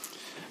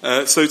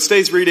So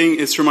today's reading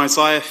is from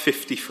Isaiah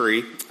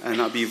 53, and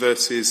that'll be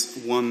verses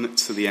 1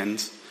 to the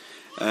end.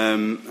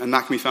 And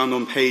that can be found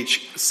on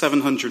page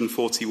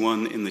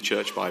 741 in the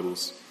church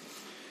Bibles.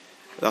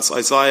 That's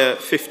Isaiah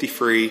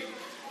 53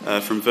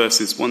 from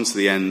verses 1 to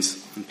the end,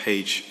 and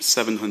page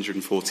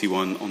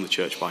 741 on the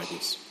church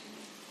Bibles.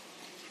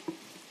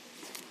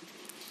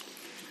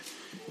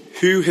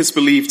 Who has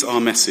believed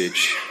our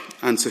message,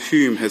 and to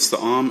whom has the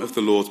arm of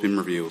the Lord been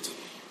revealed?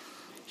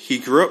 He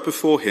grew up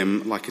before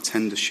him like a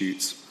tender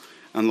shoot,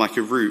 and like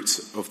a root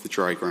of the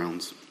dry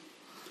ground.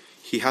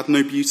 He had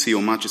no beauty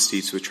or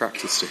majesty to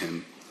attract us to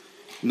him,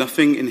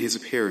 nothing in his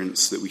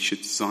appearance that we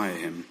should desire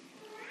him.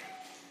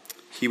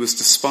 He was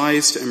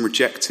despised and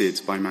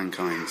rejected by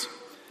mankind,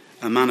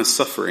 a man of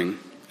suffering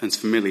and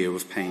familiar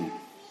with pain.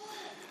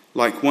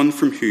 Like one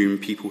from whom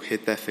people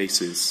hid their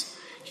faces,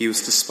 he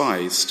was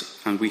despised,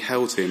 and we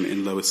held him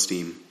in low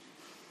esteem.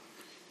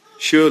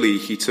 Surely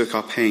he took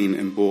our pain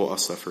and bore our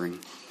suffering,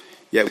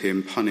 yet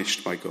him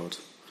punished by God,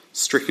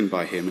 stricken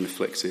by him and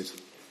afflicted.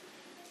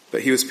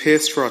 But he was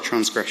pierced for our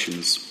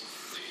transgressions.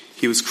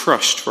 He was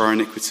crushed for our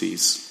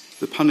iniquities.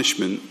 The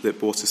punishment that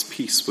brought us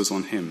peace was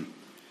on him,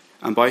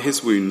 and by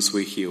his wounds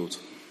we healed.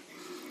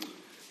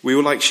 We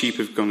were like sheep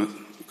have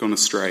gone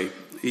astray.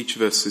 Each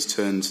of us has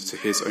turned to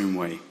his own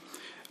way,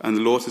 and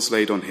the Lord has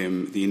laid on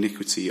him the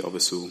iniquity of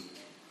us all.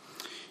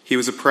 He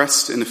was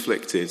oppressed and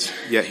afflicted,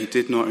 yet he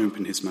did not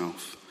open his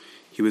mouth.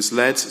 He was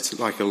led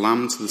like a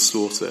lamb to the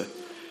slaughter,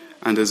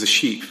 and as a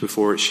sheep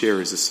before its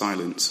shearers is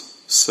silent,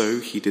 so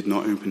he did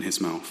not open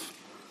his mouth.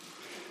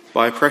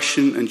 By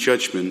oppression and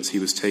judgment he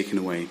was taken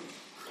away.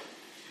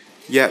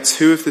 Yet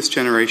who of this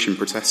generation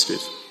protested?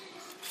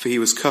 For he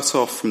was cut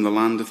off from the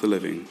land of the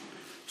living.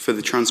 For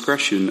the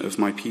transgression of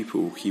my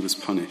people he was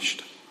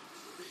punished.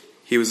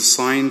 He was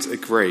assigned a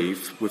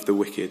grave with the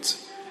wicked,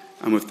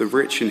 and with the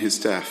rich in his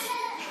death,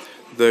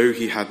 though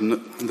he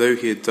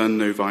had done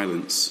no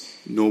violence,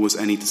 nor was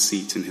any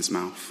deceit in his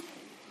mouth.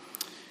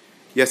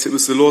 Yet it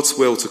was the Lord's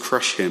will to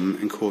crush him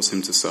and cause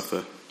him to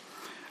suffer.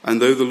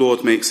 And though the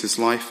Lord makes his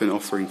life an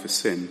offering for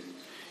sin,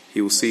 he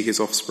will see his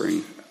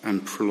offspring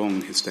and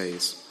prolong his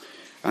days.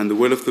 And the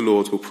will of the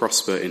Lord will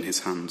prosper in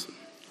his hand.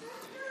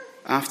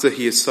 After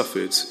he has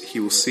suffered, he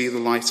will see the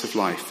light of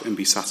life and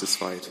be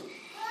satisfied.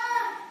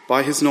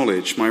 By his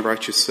knowledge, my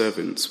righteous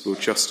servant will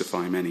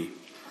justify many,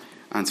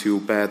 and he will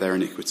bear their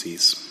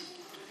iniquities.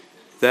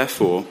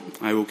 Therefore,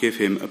 I will give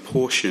him a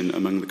portion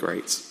among the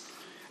great,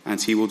 and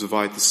he will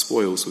divide the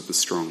spoils with the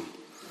strong,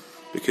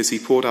 because he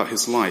poured out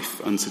his life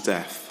unto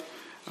death,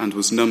 and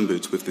was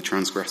numbered with the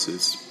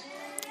transgressors.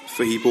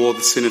 For he bore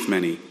the sin of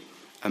many,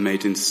 and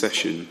made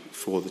intercession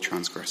for the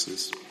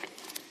transgressors.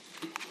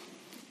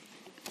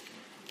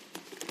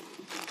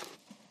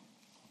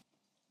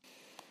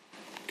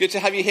 Good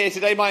to have you here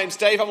today. My name's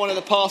Dave. I'm one of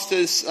the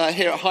pastors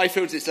here at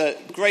Highfields. It's a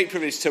great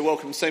privilege to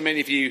welcome so many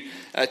of you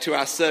to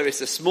our service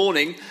this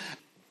morning.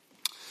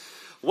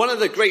 One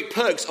of the great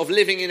perks of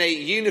living in a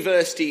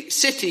university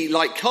city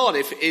like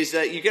Cardiff is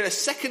that you get a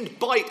second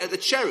bite at the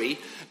cherry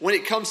when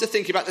it comes to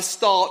thinking about the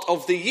start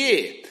of the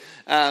year.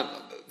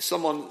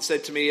 Someone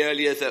said to me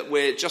earlier that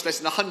we're just less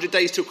than 100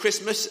 days till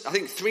Christmas. I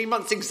think 3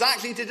 months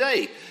exactly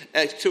today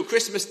till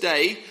Christmas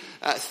Day.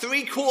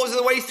 3/4 of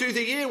the way through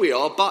the year we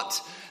are, but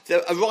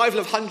the arrival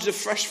of hundreds of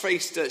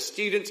fresh-faced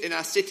students in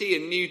our city, a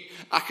new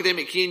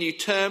academic year, new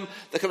term,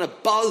 the kind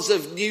of buzz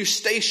of new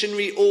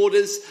stationery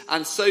orders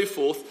and so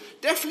forth,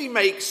 definitely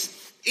makes,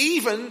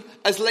 even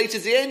as late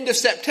as the end of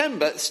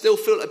September, still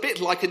feel a bit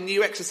like a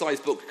new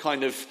exercise book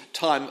kind of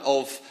time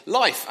of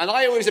life. And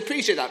I always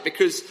appreciate that,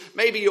 because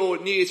maybe your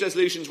New Year's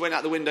resolutions went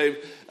out the window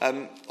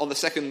on the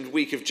second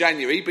week of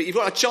January, but you've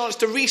got a chance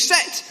to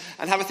reset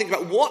and have a think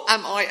about, what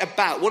am I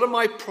about? What are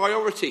my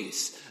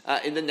priorities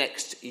in the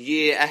next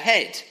year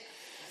ahead?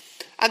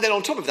 And then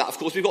on top of that, of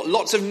course, we've got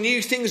lots of new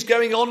things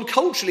going on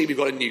culturally. We've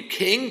got a new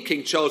king,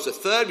 King Charles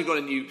III. We've got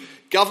a new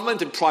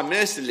government and Prime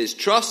Minister Liz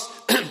Truss.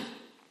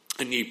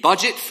 A new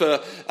budget for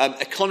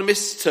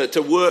economists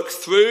to work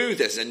through.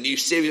 There's a new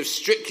series of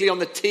Strictly on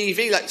the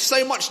TV. Like,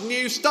 so much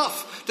new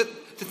stuff to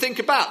think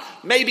about.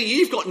 Maybe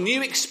you've got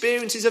new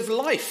experiences of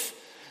life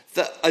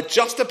that are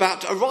just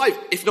about to arrive,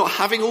 if not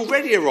having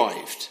already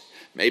arrived.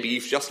 Maybe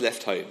you've just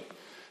left home.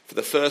 For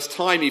the first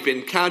time, you've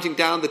been counting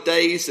down the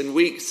days and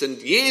weeks and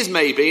years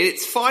maybe, and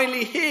it's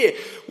finally here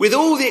with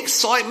all the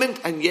excitement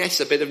and,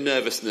 yes, a bit of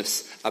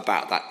nervousness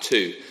about that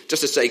too.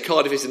 Just to say,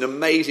 Cardiff is an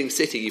amazing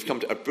city. You've come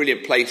to a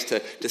brilliant place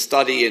to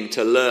study and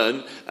to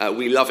learn.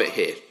 We love it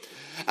here.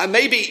 And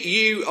maybe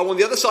you are on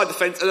the other side of the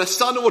fence and a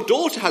son or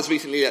daughter has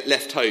recently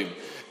left home,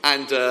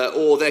 and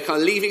or they're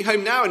kind of leaving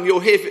home now, and you're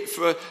here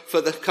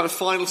for the kind of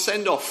final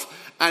send-off.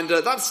 And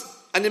that's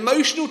an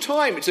emotional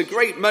time. It's a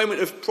great moment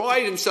of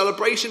pride and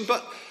celebration,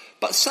 but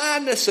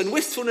sadness and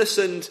wistfulness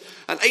and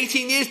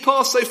 18 years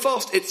pass so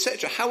fast,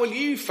 etc. How will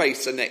you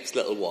face the next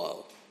little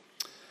while?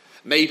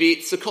 Maybe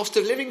it's the cost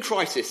of living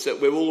crisis that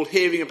we're all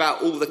hearing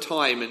about all the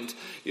time, and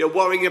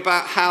worrying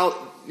about how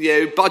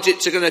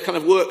budgets are going to kind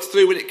of work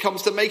through when it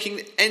comes to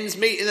making ends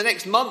meet in the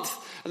next month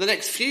and the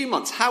next few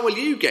months. How will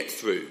you get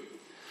through?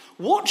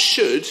 What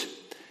should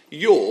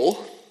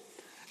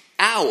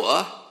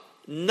our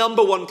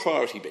number one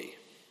priority be?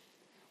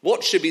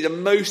 What should be the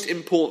most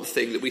important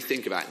thing that we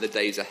think about in the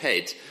days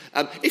ahead?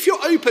 If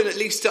you're open at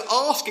least to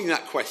asking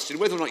that question,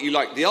 whether or not you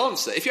like the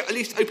answer, if you're at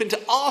least open to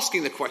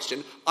asking the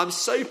question, I'm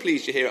so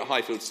pleased you're here at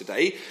Highfields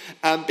today,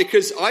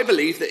 because I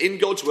believe that in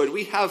God's Word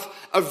we have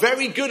a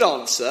very good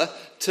answer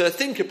to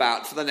think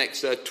about for the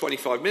next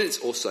 25 minutes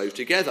or so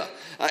together.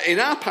 In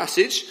our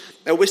passage,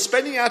 we're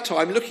spending our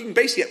time looking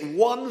basically at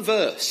one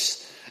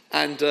verse.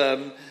 And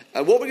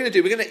what we're going to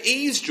do, we're going to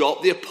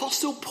eavesdrop the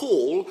Apostle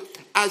Paul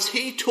as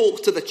he talks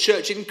to the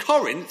church in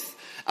Corinth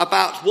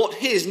about what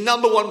his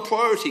number one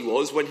priority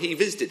was when he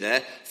visited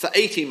there for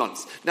 18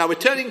 months. Now we're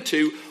turning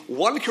to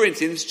 1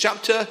 Corinthians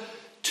chapter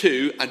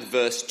 2 and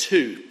verse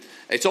 2.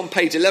 It's on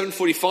page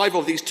 1145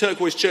 of these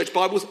turquoise church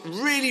Bibles.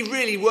 Really,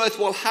 really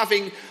worthwhile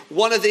having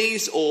one of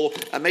these, or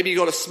maybe you've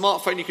got a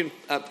smartphone, you can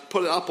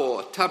pull it up,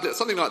 or a tablet,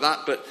 something like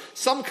that, but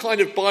some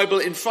kind of Bible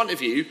in front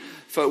of you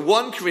for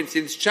 1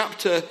 Corinthians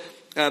chapter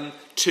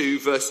 2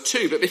 verse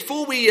 2. But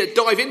before we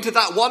dive into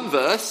that one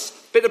verse,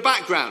 bit of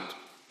background.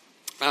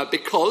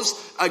 Because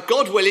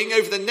God willing,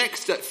 over the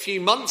next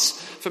few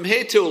months from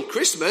here till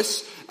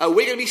Christmas,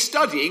 we're going to be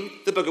studying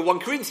the book of 1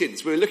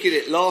 Corinthians. We were looking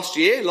at it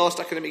last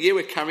academic year.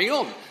 We're carrying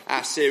on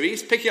our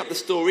series, picking up the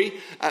story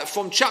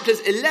from chapters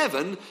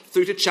 11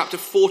 through to chapter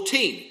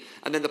 14.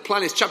 And then the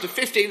plan is chapter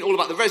 15, all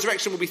about the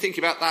resurrection. We'll be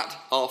thinking about that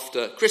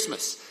after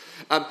Christmas.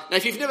 Now,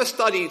 if you've never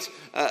studied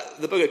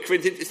the book of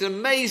Corinthians, it's an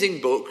amazing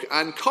book,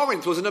 and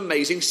Corinth was an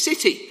amazing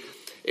city.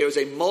 It was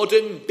a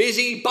modern,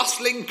 busy,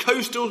 bustling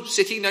coastal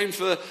city known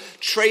for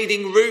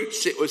trading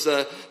routes. It was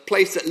a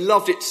place that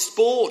loved its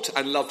sport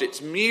and loved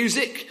its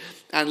music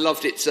and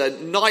loved its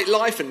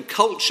nightlife and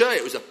culture.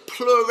 It was a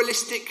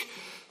pluralistic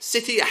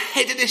city, a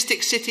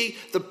hedonistic city.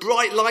 The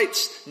bright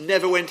lights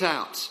never went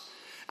out.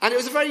 And it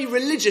was a very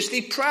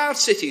religiously proud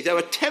city. There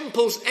were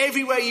temples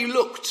everywhere you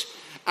looked.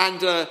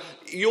 And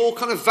your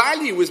kind of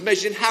value was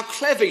measured in how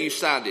clever you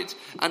sounded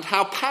and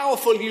how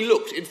powerful you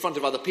looked in front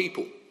of other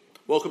people.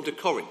 Welcome to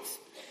Corinth.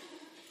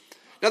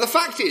 Now, the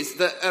fact is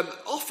that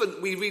often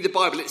we read the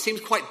Bible, it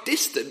seems quite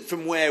distant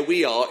from where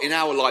we are in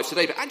our lives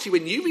today. But actually,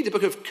 when you read the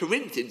book of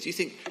Corinthians, you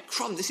think,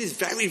 this is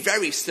very,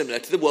 very similar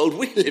to the world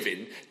we live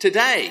in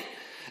today.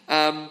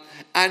 And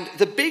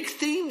the big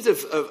themes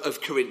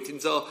of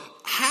Corinthians are,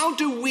 how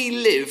do we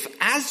live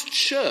as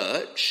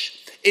church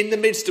in the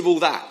midst of all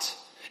that?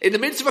 In the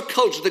midst of a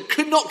culture that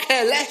could not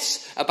care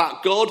less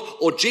about God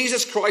or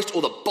Jesus Christ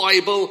or the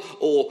Bible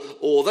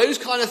or those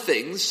kind of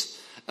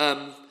things,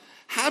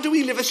 how do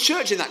we live as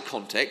church in that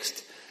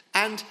context?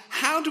 And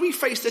how do we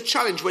face the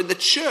challenge when the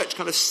church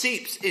kind of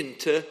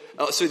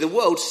the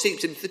world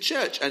seeps into the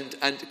church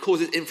and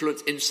causes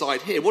influence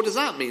inside here? What does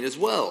that mean as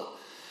well?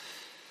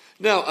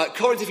 Now,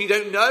 Corinth, if you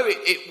don't know,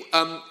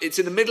 it's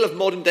in the middle of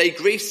modern day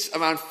Greece.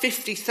 Around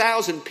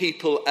 50,000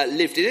 people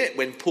lived in it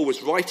when Paul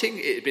was writing.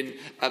 It had been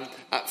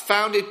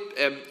founded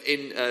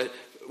in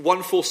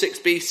 146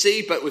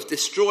 BC, but was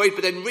destroyed,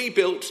 but then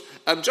rebuilt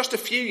just a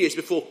few years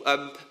before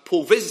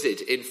Paul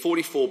visited in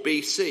 44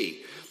 BC.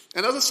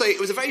 And as I say, it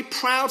was a very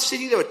proud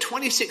city. There were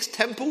 26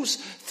 temples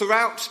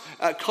throughout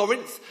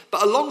Corinth,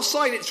 but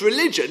alongside its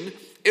religion,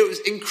 it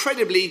was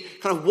incredibly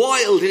kind of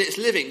wild in its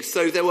living.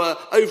 So there were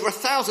over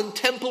 1,000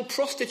 temple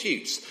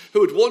prostitutes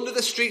who would wander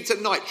the streets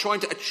at night trying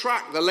to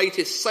attract the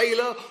latest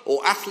sailor or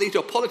athlete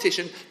or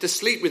politician to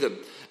sleep with them.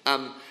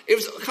 It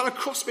was a kind of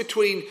cross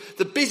between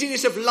the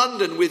busyness of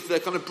London with the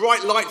kind of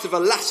bright lights of a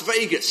Las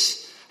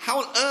Vegas.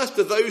 How on earth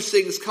do those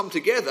things come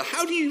together?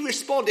 How do you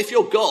respond, if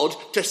you're God,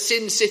 to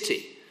Sin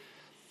City?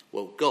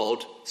 Well,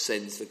 God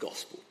sends the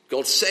gospel.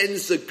 God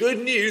sends the good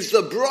news,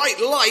 the bright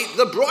light,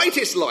 the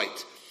brightest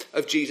light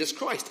of Jesus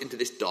Christ into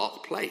this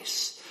dark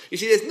place. You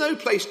see, there's no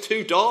place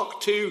too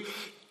dark,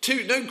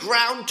 no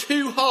ground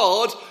too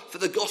hard for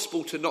the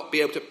gospel to not be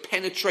able to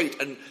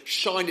penetrate and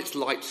shine its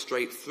light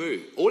straight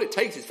through. All it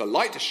takes is for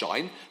light to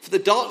shine, for the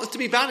darkness to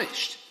be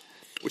banished,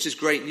 which is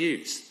great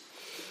news.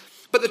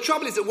 But the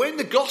trouble is that when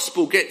the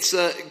gospel gets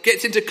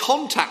into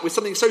contact with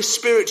something so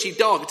spiritually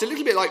dark, it's a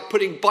little bit like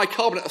putting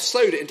bicarbonate of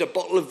soda into a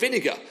bottle of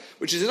vinegar,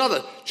 which is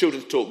another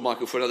children's talk,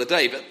 Michael, for another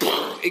day. But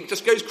it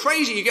just goes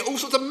crazy. You get all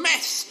sorts of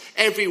mess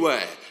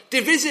everywhere.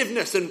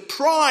 Divisiveness and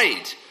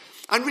pride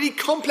and really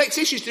complex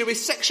issues to do with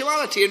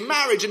sexuality and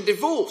marriage and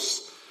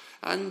divorce.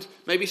 And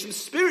maybe some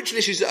spiritual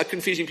issues that are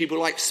confusing people,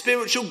 like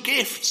spiritual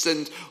gifts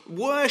and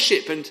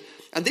worship.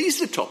 And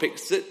these are the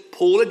topics that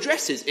Paul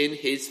addresses in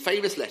his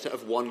famous letter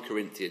of 1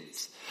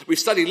 Corinthians. We've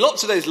studied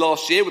lots of those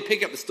last year. We're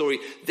picking up the story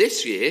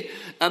this year.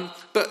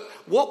 But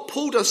what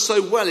Paul does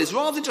so well is,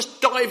 rather than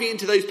just diving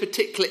into those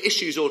particular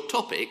issues or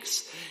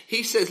topics,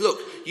 he says, look,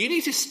 you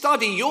need to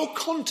study your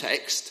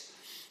context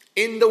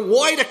in the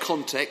wider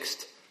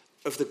context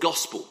of the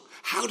gospel.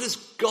 How does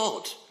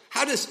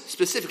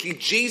specifically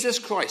Jesus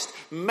Christ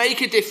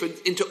make a difference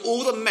into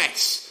all the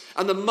mess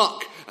and the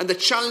muck and the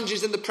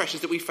challenges and the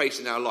pressures that we face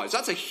in our lives?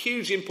 That's a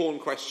hugely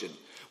important question.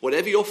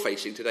 Whatever you're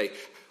facing today,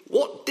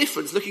 what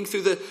difference, looking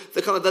through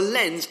the kind of the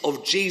lens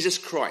of Jesus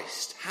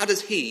Christ, how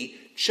does he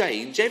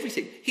change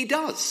everything? He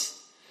does.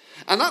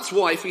 And that's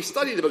why if we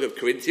study the book of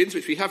Corinthians,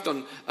 which we have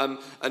done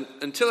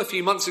until a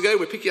few months ago,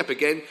 we're picking up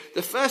again,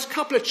 the first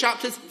couple of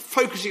chapters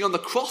focusing on the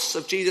cross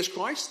of Jesus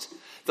Christ,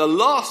 the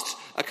last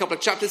a couple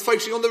of chapters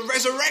focusing on the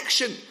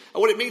resurrection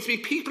and what it means to be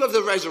people of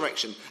the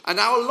resurrection. And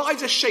our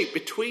lives are shaped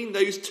between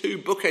those two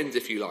bookends,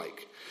 if you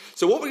like.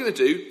 So what we're going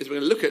to do is we're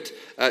going to look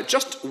at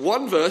just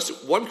one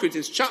verse, 1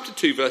 Corinthians chapter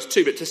 2, verse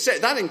 2. But to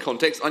set that in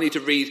context, I need to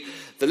read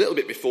the little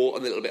bit before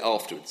and the little bit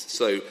afterwards.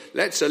 So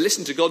let's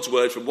listen to God's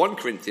word from 1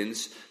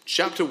 Corinthians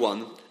chapter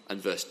 1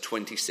 and verse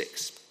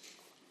 26.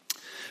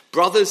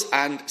 Brothers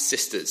and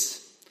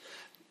sisters,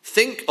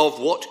 think of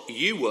what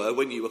you were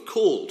when you were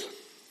called.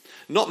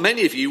 Not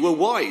many of you were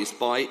wise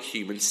by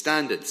human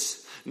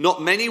standards.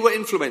 Not many were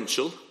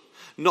influential.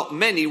 Not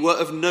many were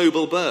of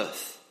noble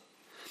birth.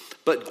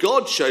 But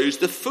God chose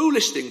the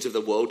foolish things of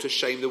the world to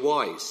shame the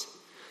wise.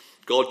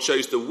 God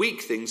chose the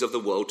weak things of the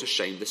world to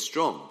shame the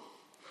strong.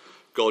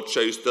 God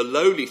chose the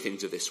lowly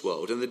things of this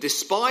world and the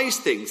despised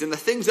things and the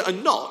things that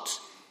are not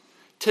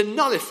to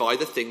nullify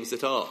the things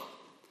that are,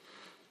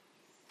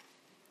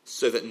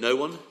 so that no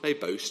one may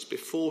boast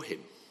before him.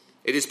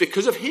 It is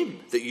because of him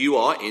that you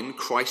are in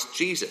Christ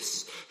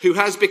Jesus, who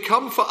has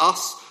become for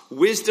us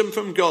wisdom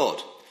from God.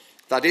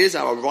 That is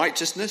our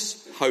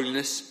righteousness,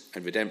 holiness,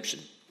 and redemption.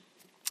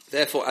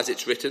 Therefore, as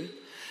it's written,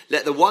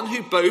 let the one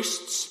who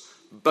boasts,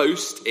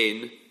 boast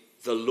in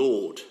the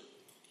Lord.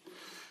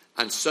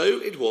 And so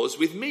it was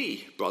with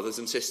me, brothers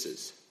and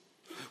sisters.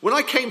 When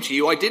I came to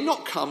you, I did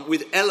not come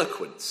with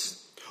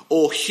eloquence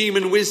or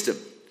human wisdom,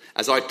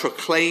 as I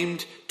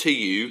proclaimed to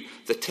you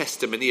the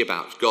testimony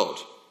about God.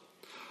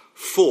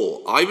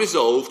 For I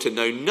resolved to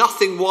know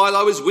nothing while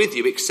I was with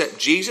you except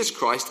Jesus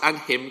Christ and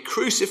him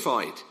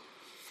crucified.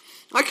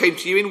 I came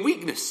to you in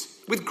weakness,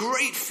 with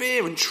great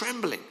fear and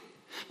trembling.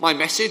 My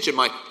message and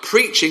my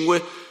preaching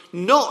were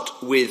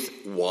not with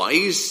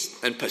wise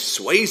and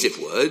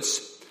persuasive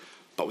words,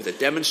 but with a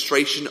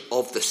demonstration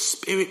of the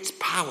Spirit's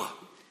power,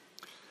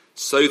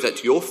 so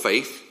that your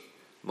faith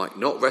might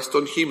not rest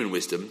on human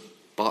wisdom,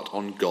 but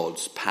on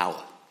God's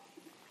power.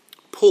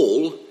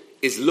 Paul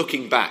is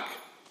looking back.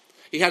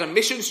 He had a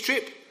missions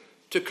trip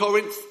to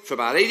Corinth for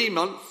about 18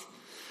 months,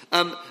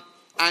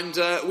 and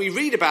we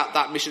read about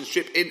that missions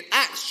trip in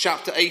Acts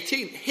chapter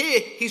 18. Here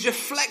he's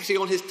reflecting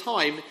on his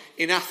time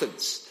in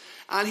Athens.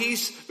 And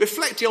he's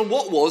reflecting on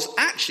what was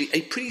actually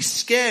a pretty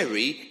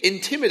scary,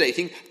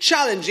 intimidating,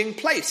 challenging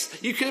place.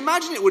 You can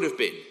imagine it would have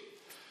been.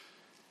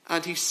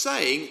 And he's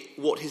saying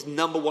what his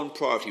number one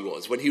priority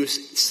was when he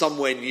was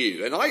somewhere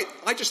new. And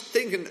I just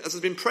think, and as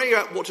I've been praying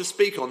about what to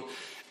speak on,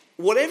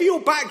 whatever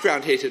your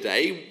background here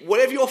today,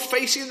 whatever you're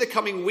facing in the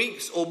coming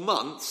weeks or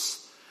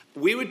months,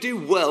 we would do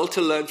well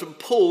to learn from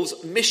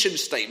Paul's mission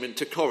statement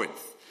to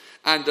Corinth.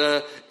 And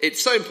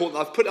it's so important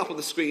that I've put it up on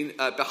the screen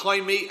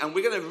behind me, and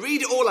we're going to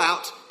read it all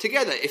out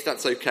together, if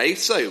that's okay.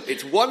 So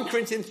it's 1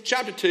 Corinthians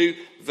chapter 2,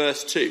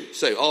 verse 2.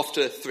 So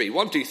after 3,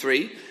 1, 2,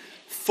 3.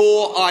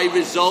 For I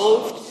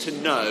resolved to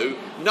know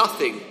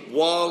nothing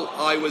while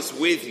I was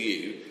with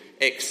you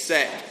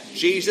except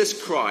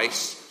Jesus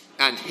Christ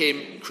and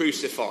him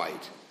crucified.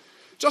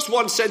 Just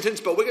one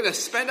sentence, but we're going to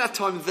spend our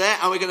time there,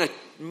 and we're going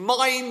to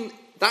mine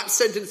that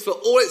sentence for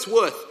all it's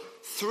worth.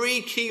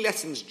 3 key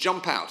lessons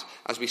jump out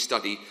as we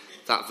study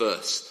that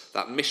verse,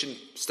 that mission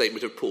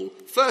statement of Paul.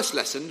 First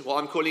lesson, what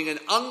I'm calling an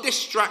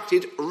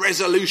undistracted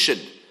resolution.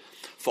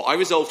 For I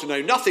resolved to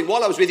know nothing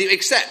while I was with you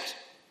except,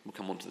 we'll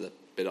come on to the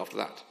bit after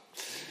that,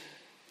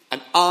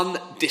 an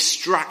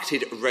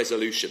undistracted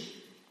resolution.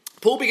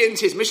 Paul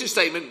begins his mission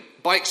statement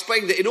by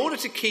explaining that in order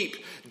to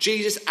keep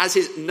Jesus as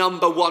his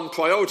number one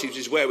priority, which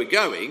is where we're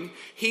going,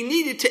 he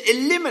needed to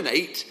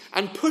eliminate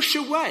and push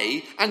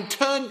away and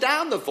turn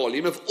down the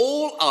volume of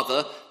all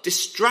other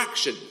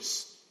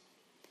distractions.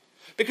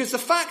 Because the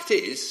fact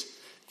is,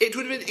 it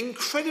would have been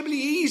incredibly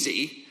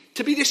easy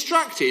to be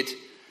distracted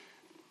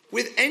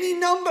with any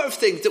number of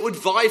things that would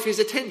vie for his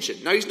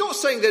attention. Now, he's not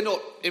saying they're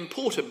not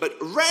important, but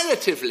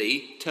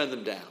relatively turn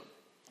them down.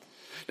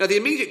 Now, the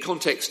immediate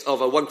context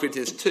of 1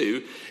 Corinthians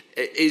 2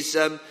 is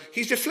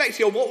he's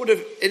reflecting on what would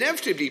have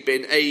inevitably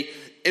been a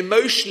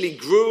emotionally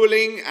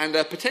grueling and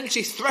a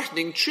potentially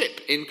threatening trip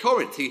in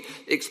Corinth. He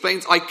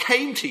explains, I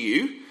came to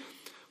you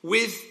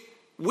with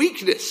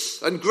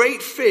weakness and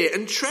great fear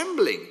and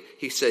trembling,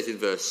 he says in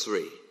verse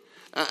 3.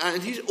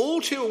 And he's all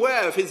too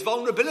aware of his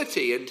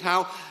vulnerability and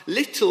how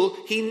little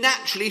he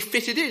naturally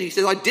fitted in. He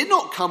says, I did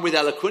not come with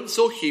eloquence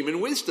or human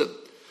wisdom.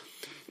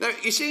 Now,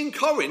 you see, in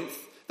Corinth,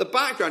 the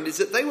background is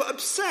that they were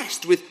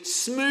obsessed with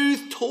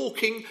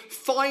smooth-talking,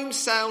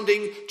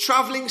 fine-sounding,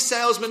 travelling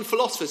salesman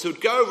philosophers who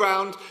would go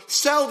around,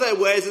 sell their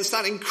wares and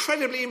sound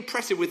incredibly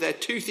impressive with their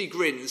toothy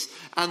grins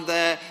and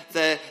their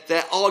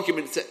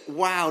arguments that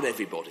wowed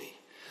everybody.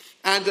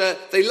 And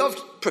they loved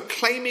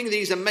proclaiming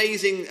these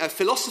amazing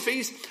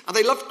philosophies, and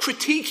they loved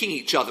critiquing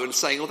each other and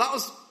saying, well, that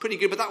was pretty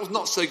good, but that was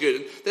not so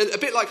good. They're a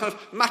bit like kind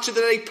of match of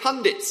the day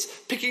pundits,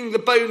 picking the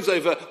bones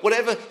over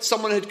whatever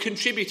someone had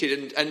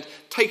contributed and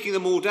taking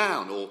them all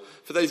down. Or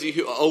for those of you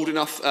who are old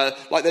enough,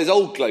 like those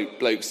old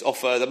blokes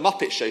off the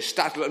Muppet Show,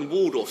 Statler and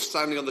Waldorf,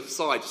 standing on the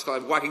side, just kind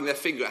of wagging their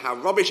finger at how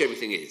rubbish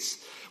everything is.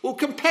 Well,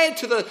 compared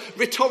to the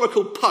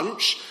rhetorical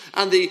punch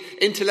and the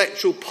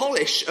intellectual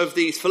polish of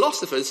these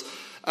philosophers,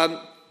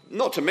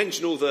 not to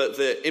mention all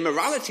the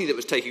immorality that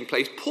was taking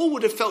place, Paul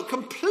would have felt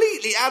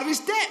completely out of his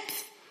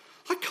depth.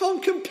 I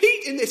can't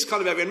compete in this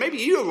kind of area. And maybe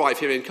you arrive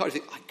here in college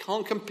and think, I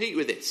can't compete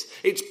with this.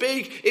 It's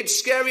big, it's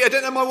scary, I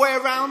don't know my way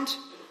around.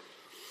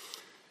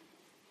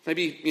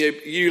 Maybe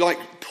you like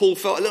Paul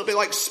felt a little bit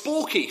like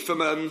Sporky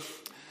from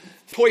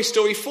Toy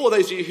Story 4,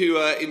 those of you who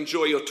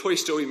enjoy your Toy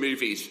Story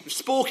movies.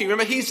 Sporky,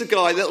 remember, he's the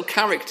guy, the little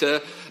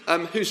character,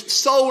 whose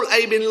sole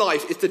aim in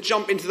life is to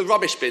jump into the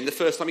rubbish bin the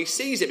first time he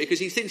sees it because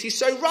he thinks he's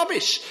so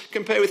rubbish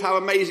compared with how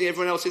amazing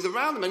everyone else is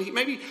around him. And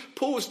maybe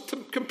Paul's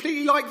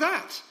completely like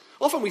that.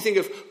 Often we think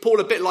of Paul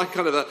a bit like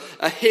kind of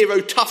a hero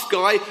tough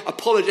guy,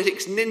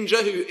 apologetics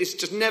ninja who is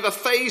just never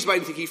fazed by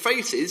anything he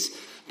faces.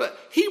 But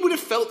he would have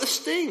felt the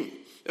sting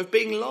of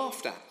being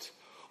laughed at,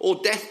 or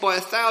death by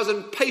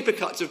 1,000 paper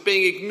cuts of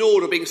being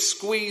ignored or being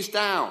squeezed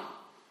down.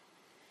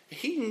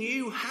 He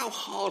knew how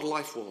hard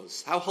life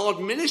was, how hard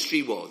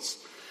ministry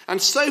was.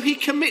 And so he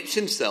commits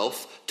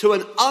himself to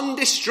an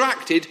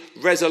undistracted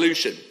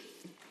resolution.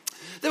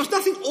 There was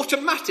nothing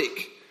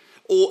automatic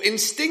or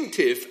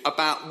instinctive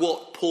about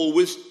what Paul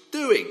was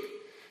doing.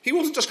 He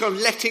wasn't just kind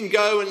of letting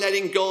go and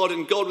letting God,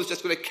 and God was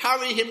just going to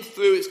carry him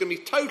through. It's going to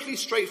be totally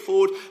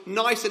straightforward,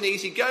 nice and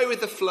easy, go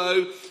with the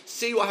flow,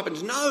 see what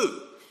happens.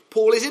 No,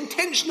 Paul is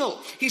intentional.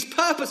 He's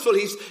purposeful.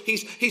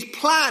 He's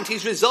planned.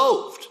 He's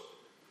resolved.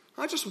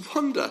 I just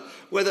wonder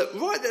whether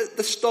right at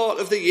the start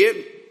of the year,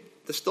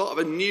 the start of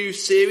a new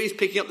series,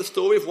 picking up the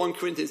story of 1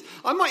 Corinthians,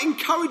 I might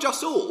encourage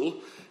us all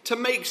to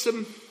make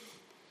some,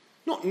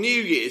 not New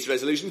Year's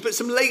resolutions, but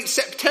some late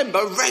September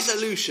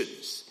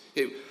resolutions.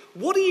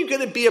 What are you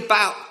going to be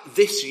about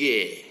this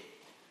year?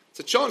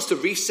 It's a chance to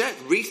reset,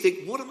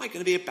 rethink, what am I going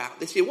to be about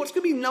this year? What's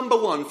going to be number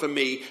one for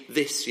me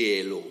this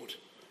year, Lord?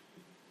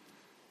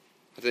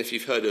 I don't know if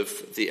you've heard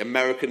of the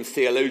American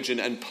theologian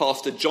and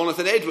pastor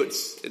Jonathan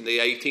Edwards in the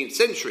 18th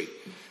century.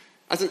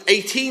 As an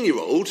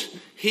 18-year-old,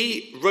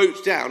 he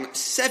wrote down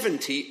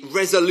 70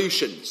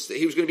 resolutions that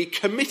he was going to be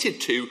committed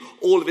to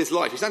all of his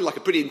life. He sounded like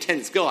a pretty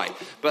intense guy,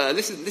 but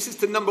this is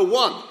to number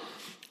one.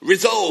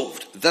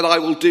 Resolved that I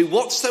will do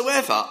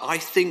whatsoever I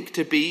think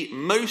to be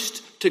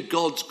most to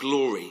God's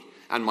glory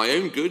and my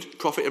own good,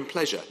 profit and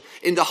pleasure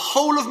in the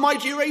whole of my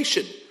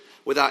duration,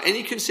 without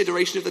any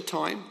consideration of the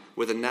time,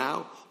 whether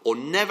now or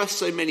never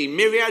so many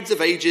myriads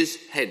of ages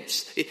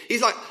hence.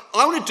 He's like,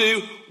 I want to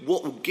do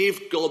what will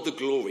give God the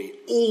glory,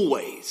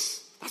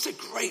 always. That's a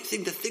great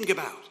thing to think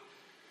about.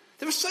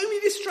 There are so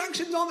many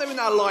distractions, aren't there, in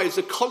our lives?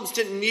 A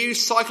constant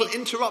news cycle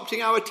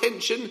interrupting our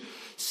attention,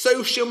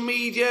 social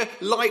media,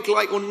 like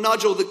or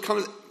nudge, or the kind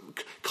of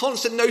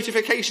constant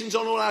notifications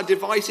on all our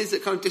devices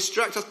that kind of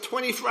distract us,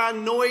 24-hour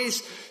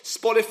noise,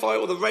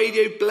 Spotify or the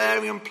radio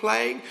blaring and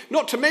playing.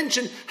 Not to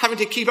mention having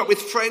to keep up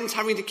with friends,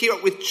 having to keep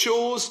up with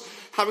chores,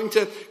 having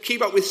to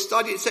keep up with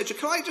study, etc.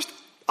 Can I just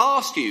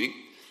ask you,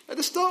 at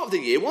the start of the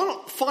year, why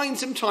not find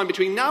some time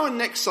between now and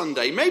next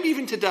Sunday, maybe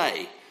even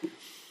today,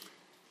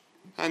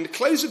 and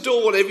close the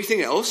door on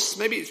everything else.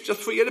 Maybe it's just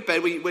before you go to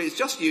bed where it's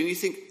just you and you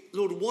think,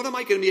 Lord, what am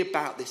I going to be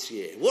about this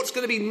year? What's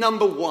going to be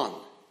number one?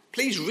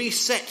 Please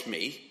reset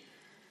me.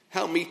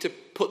 Help me to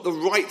put the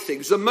right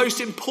things, the most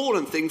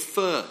important thing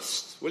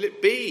first. Will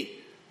it be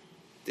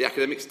the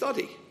academic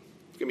study?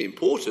 It's going to be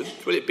important.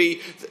 Will it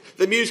be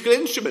the musical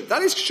instrument?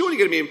 That is surely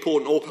going to be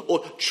important. Or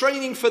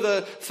training for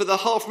the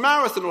half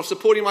marathon, or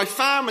supporting my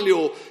family,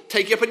 or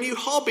taking up a new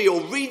hobby, or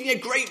reading a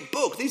great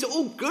book. These are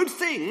all good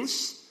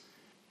things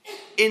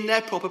in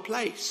their proper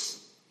place.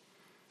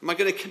 Am I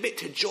going to commit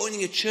to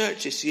joining a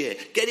church this year?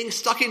 Getting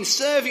stuck in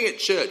serving at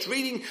church?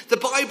 Reading the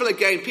Bible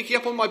again? Picking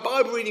up on my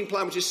Bible reading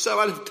plan, which is so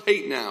out of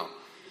date now?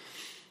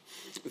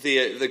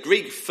 The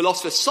Greek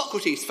philosopher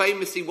Socrates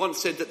famously once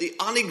said that the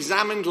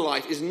unexamined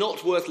life is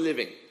not worth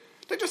living.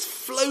 Don't just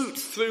float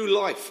through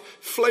life.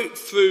 Float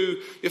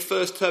through your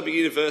first term at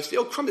university.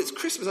 Oh, crumbs, it's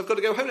Christmas, I've got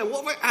to go home now.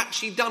 What have I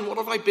actually done? What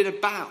have I been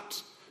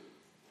about?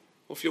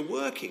 Or if you're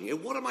working,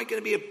 what am I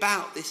going to be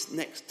about this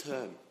next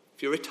term?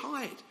 If you're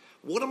retired,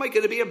 what am I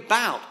going to be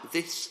about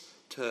this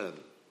term?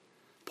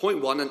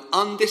 Point one, an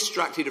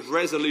undistracted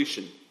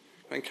resolution.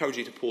 I encourage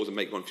you to pause and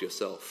make one for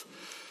yourself.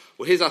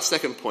 Well, here's our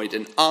second point,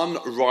 an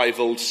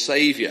unrivaled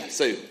saviour.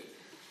 So,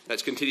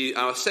 let's continue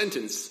our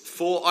sentence.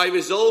 For I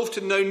resolved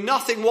to know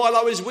nothing while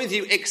I was with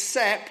you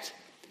except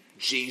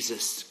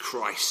Jesus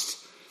Christ.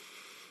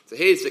 So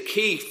here's the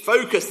key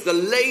focus, the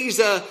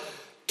laser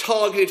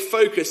targeted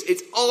focus.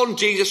 It's on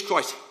Jesus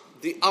Christ,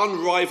 the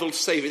unrivaled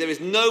saviour. There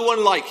is no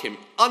one like him,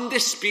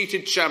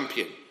 undisputed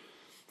champion.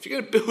 If you're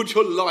going to build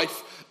your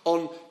life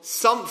on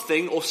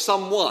something or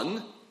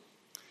someone,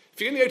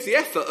 if you're going to go to the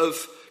effort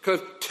of kind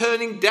of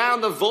turning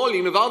down the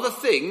volume of other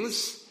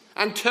things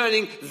and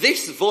turning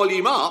this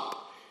volume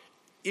up,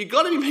 you've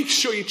got to be making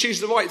sure you choose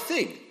the right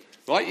thing,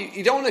 right?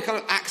 You don't want to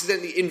kind of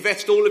accidentally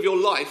invest all of your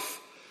life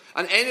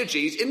and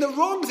energies in the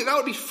wrong thing. That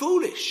would be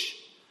foolish.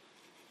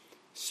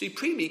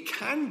 Supremely,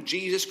 can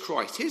Jesus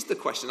Christ, here's the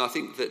question I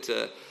think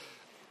that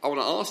I want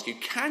to ask you,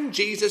 can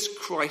Jesus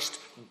Christ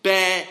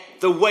bear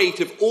the weight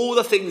of all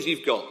the things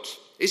you've got?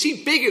 Is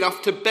he big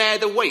enough to bear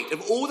the weight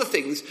of all the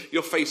things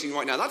you're facing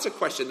right now? That's a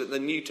question that the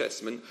New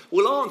Testament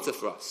will answer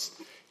for us.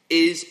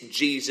 Is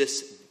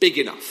Jesus big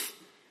enough?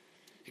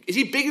 Is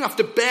he big enough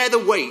to bear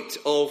the weight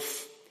of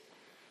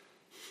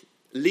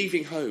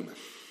leaving home?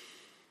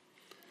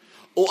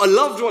 Or a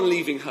loved one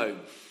leaving home?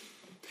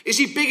 Is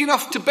he big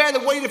enough to bear the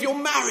weight of your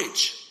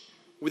marriage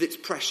with its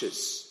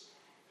pressures?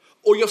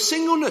 Or your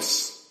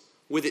singleness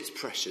with its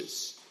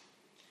pressures?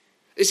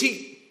 Is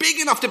he big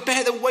enough to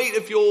bear the weight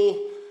of your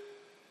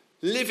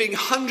living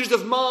hundreds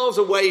of miles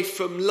away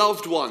from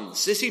loved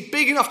ones? Is he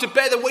big enough to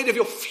bear the weight of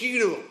your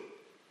funeral,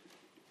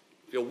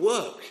 of your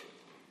work,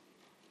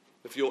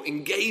 of your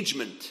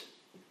engagement,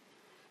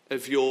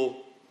 of your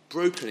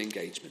broken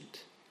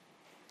engagement,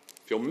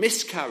 of your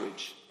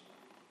miscarriage,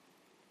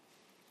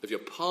 of your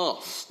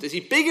past? Is he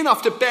big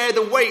enough to bear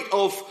the weight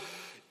of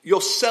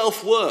your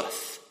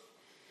self-worth,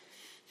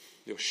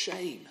 your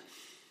shame,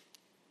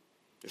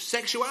 your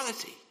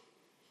sexuality?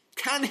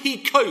 Can he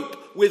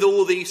cope with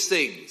all these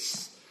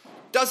things?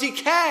 Does he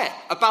care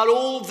about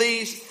all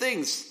these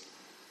things?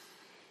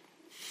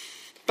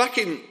 Back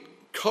in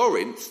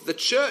Corinth, the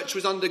church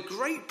was under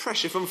great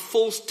pressure from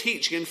false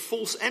teaching and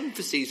false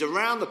emphases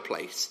around the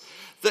place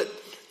that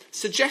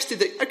suggested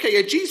that, okay,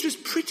 yeah, Jesus was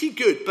pretty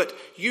good, but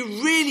you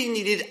really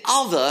needed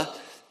other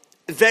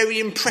very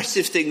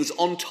impressive things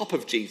on top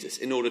of Jesus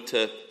in order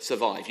to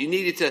survive. You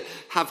needed to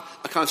have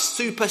a kind of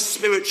super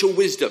spiritual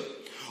wisdom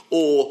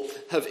or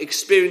have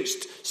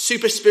experienced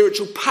super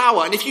spiritual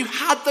power. And if you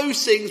had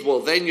those things, well,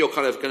 then you're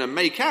kind of going to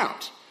make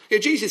out. You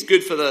know, Jesus is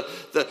good for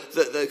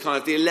the kind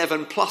of the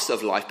 11 plus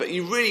of life, but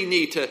you really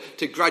need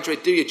to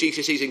graduate, do your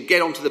GCSEs and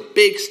get onto the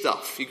big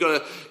stuff. You've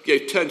got to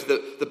turn to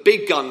the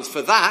big guns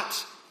for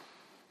that.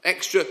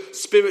 Extra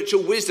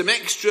spiritual wisdom,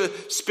 extra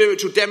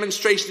spiritual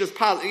demonstration of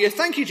power. Yeah,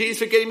 thank you, Jesus,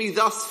 for getting me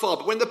thus far.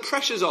 But when the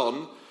pressure's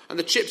on and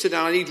the chips are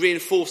down, I need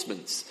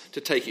reinforcements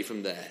to take it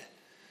from there.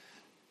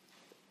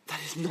 That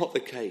is not the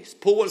case.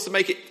 Paul wants to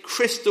make it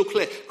crystal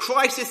clear.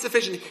 Christ is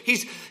sufficient.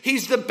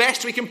 He's the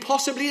best we can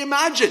possibly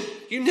imagine.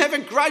 You never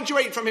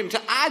graduate from him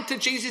to add to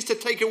Jesus, to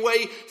take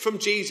away from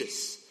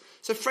Jesus.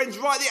 So friends,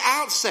 right at the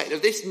outset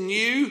of this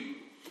new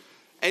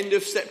end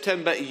of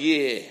September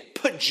year,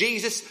 put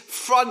Jesus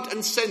front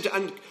and centre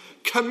and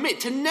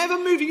commit to never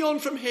moving on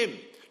from him.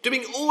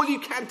 Doing all you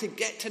can to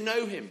get to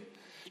know him,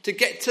 to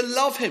get to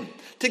love him,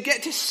 to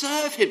get to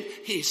serve him.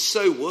 He is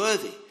so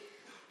worthy.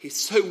 He's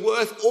so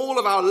worth all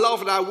of our love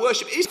and our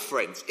worship.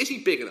 Friends, is he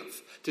big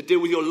enough to deal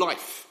with your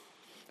life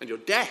and your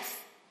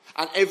death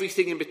and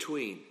everything in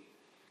between?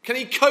 Can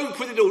he cope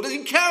with it all? Does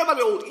he care about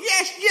it all?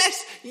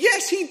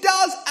 Yes, he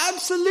does.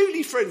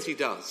 Absolutely, friends, he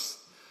does.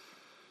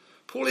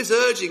 Paul is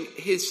urging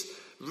his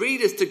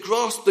readers to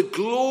grasp the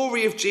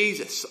glory of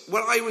Jesus.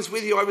 When I was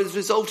with you, I was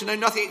resolved to know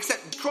nothing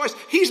except Christ.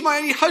 He's my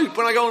only hope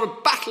when I go on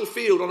a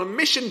battlefield, on a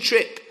mission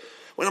trip.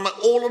 When I'm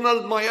all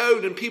on my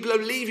own and people are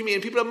leaving me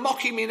and people are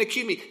mocking me and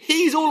accusing me,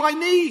 he's all I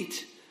need.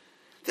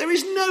 There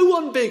is no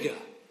one bigger.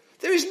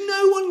 There is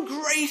no one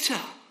greater.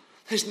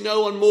 There's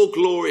no one more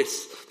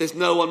glorious. There's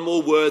no one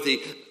more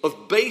worthy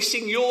of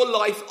basing your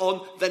life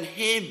on than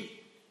him.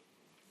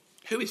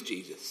 Who is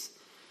Jesus?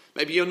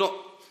 Maybe you're not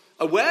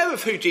aware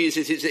of who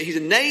Jesus is. He's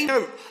a name.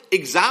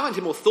 Examined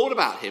him or thought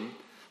about him.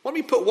 Why don't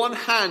we put one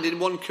hand in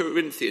 1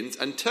 Corinthians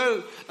and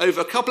turn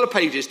over a couple of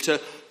pages to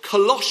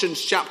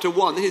Colossians chapter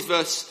 1. This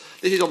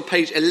is on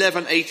page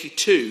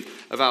 1182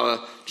 of our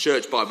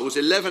church Bibles,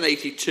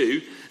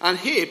 1182. And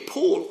here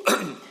Paul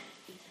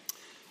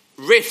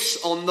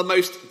riffs on the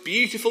most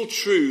beautiful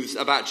truths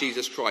about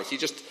Jesus Christ. He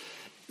just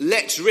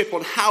lets rip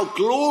on how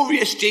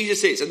glorious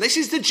Jesus is. And this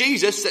is the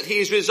Jesus that he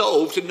is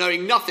resolved to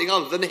knowing nothing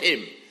other than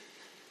him.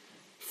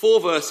 4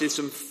 verses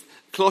from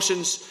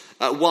Colossians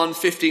 1,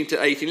 15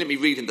 to 18. Let me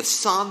read them. The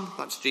Son,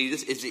 that's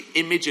Jesus, is the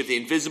image of the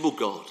invisible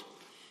God,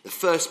 the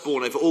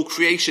firstborn over all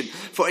creation.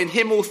 For in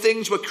him all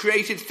things were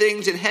created,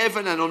 things in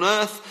heaven and on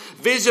earth,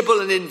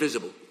 visible and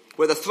invisible.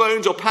 Whether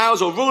thrones or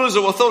powers or rulers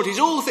or authorities,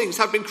 all things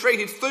have been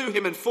created through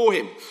him and for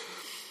him.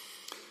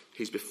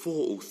 He's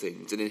before all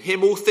things, and in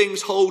him all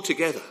things hold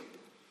together.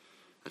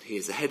 And he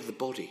is the head of the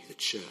body, the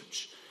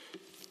church.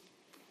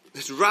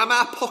 Let's ram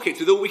our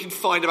pockets with all we can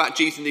find about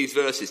Jesus in these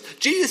verses.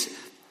 Jesus,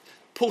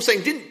 Paul's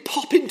saying, didn't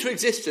pop into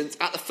existence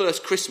at the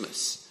first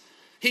Christmas.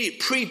 He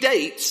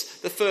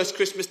predates the first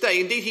Christmas day.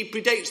 Indeed, he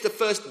predates the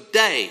first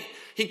day.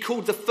 He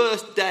called the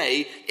first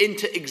day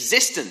into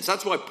existence.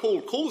 That's why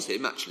Paul calls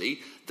him,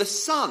 actually, the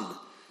Son.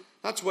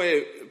 That's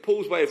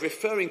Paul's way of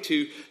referring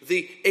to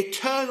the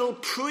eternal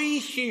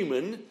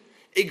pre-human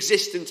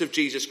existence of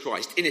Jesus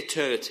Christ in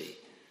eternity.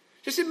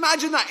 Just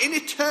imagine that, in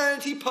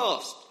eternity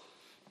past.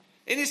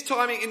 In his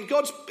timing,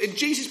 in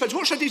Jesus' presence.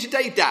 What should I do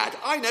today, Dad?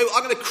 I know,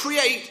 I'm going to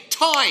create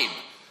time.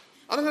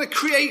 I'm going to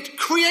create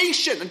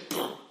creation. And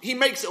he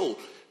makes it all.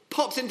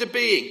 pops into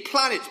being.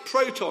 Planets,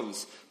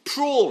 protons,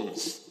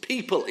 prawns,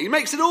 people. He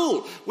makes it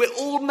all. We're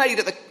all made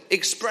at the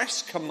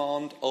express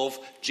command of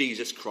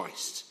Jesus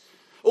Christ.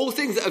 All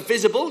things that are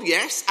visible,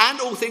 yes, and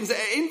all things that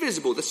are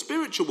invisible. The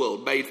spiritual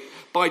world made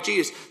by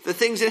Jesus. The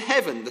things in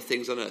heaven, the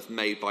things on earth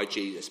made by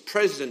Jesus.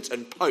 Presidents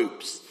and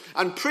popes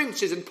and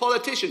princes and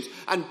politicians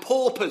and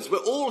paupers. We're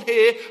all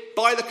here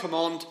by the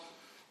command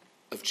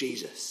of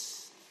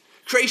Jesus.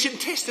 Creation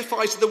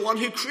testifies to the one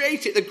who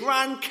created the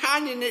Grand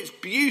Canyon in its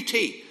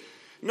beauty,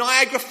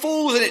 Niagara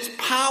Falls in its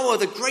power,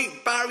 the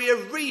Great Barrier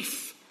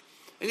Reef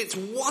in its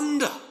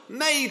wonder,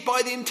 made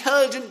by the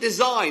intelligent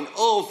design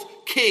of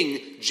King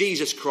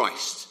Jesus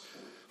Christ,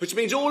 which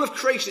means all of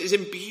creation is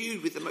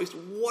imbued with the most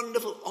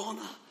wonderful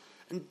honour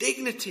and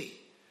dignity,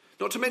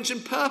 not to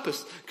mention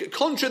purpose.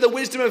 Contrary to the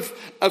wisdom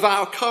of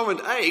our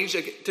current age,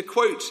 to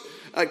quote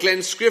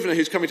Glenn Scrivener,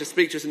 who's coming to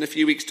speak to us in a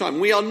few weeks' time,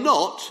 we are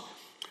not,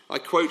 I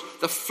quote,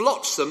 the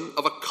flotsam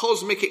of a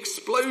cosmic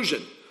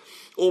explosion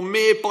or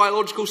mere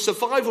biological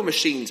survival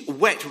machines,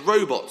 wet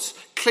robots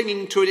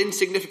clinging to an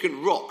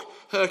insignificant rock,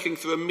 hurtling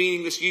through a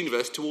meaningless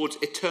universe towards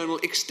eternal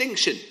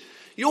extinction.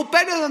 You're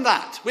better than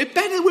that. We're bigger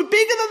than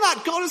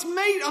that. God has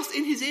made us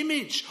in his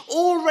image.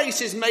 All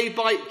races made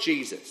by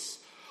Jesus.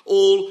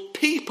 All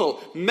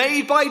people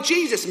made by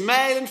Jesus.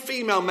 Male and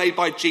female made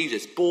by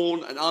Jesus.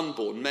 Born and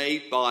unborn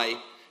made by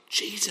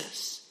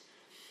Jesus.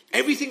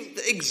 Everything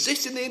that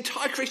exists in the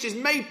entire creation is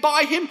made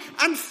by him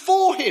and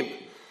for him.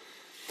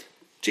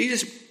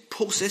 Jesus,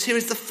 Paul says here,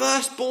 is the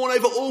firstborn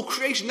over all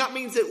creation. That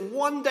means that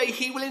one day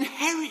he will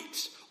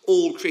inherit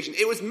all creation.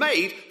 It was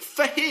made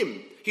for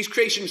him. He's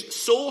creation's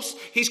source.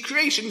 He's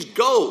creation's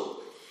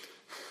goal.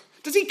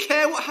 Does he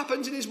care what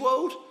happens in his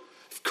world?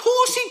 Of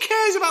course he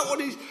cares about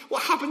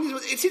what happens in his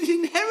world. It's his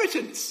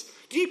inheritance.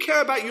 Do you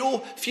care about your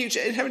future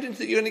inheritance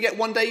that you're going to get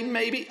one day,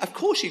 maybe? Of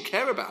course you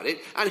care about it.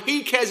 And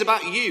he cares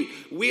about you.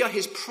 We are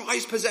his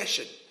prized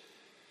possession.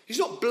 He's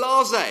not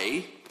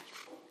blasé,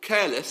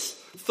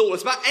 careless,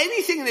 thoughtless about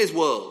anything in his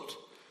world.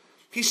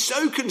 He's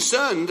so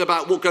concerned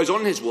about what goes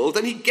on in his world,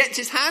 then he gets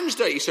his hands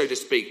dirty, so to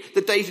speak,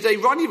 the day-to-day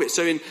running of it.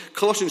 So in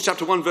Colossians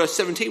chapter 1, verse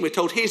 17, we're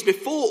told he is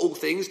before all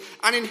things,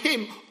 and in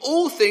him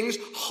all things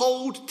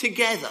hold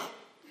together.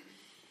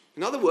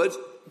 In other words,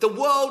 the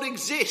world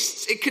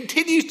exists. It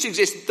continues to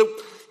exist.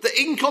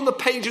 The ink on the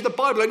page of the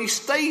Bible only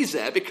stays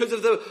there because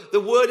of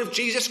the word of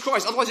Jesus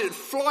Christ. Otherwise it would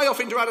fly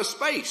off into outer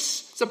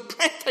space. It's a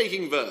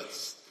breathtaking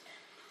verse.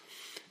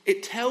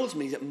 It tells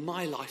me that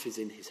my life is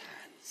in his hands.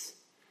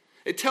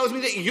 It tells me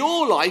that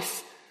your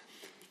life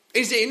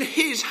is in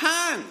his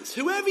hands,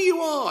 whoever you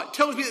are. It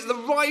tells me that the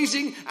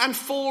rising and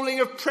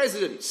falling of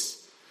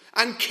presidents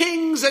and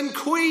kings and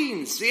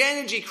queens, the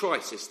energy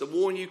crisis, the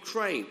war in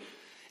Ukraine,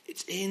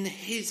 it's in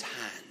his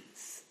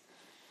hands.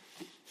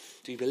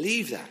 Do you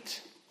believe that?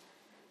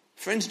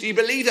 Friends, do you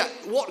believe that?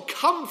 What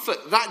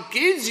comfort that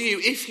gives you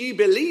if you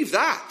believe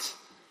that.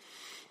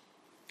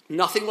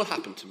 Nothing will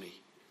happen to me,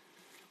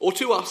 or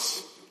to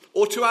us,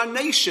 or to our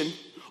nation,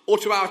 or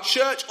to our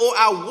church, or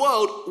our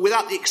world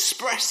without the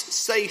express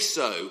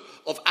say-so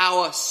of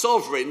our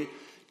sovereign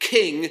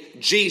King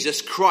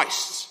Jesus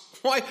Christ.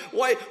 Why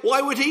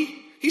would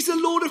he? He's the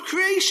Lord of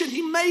creation.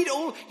 He made it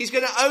all. He's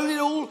going to own it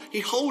all. He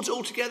holds it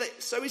all together.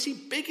 So is he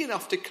big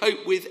enough to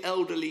cope with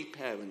elderly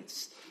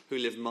parents who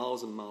live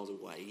miles and miles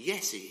away?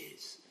 Yes, he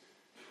is.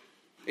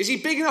 Is he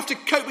big enough to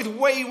cope with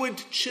wayward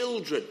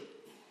children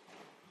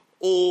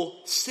or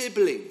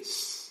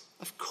siblings?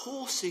 Of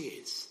course he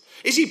is.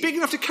 Is he big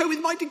enough to cope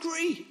with my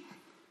degree?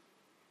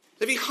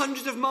 Living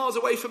hundreds of miles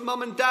away from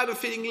mum and dad and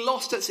feeling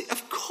lost at sea?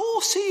 Of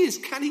course he is.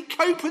 Can he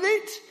cope with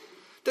it?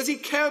 Does he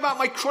care about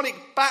my chronic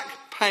back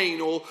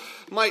pain or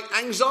my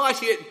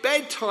anxiety at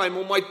bedtime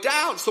or my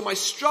doubts or my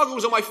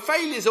struggles or my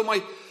failures or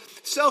my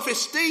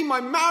self-esteem,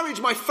 my marriage,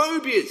 my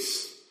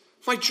phobias,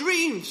 my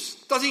dreams?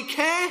 Does he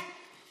care?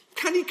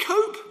 Can he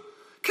cope?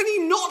 Can he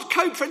not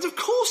cope, friends? Of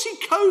course he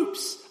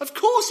copes. Of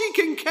course he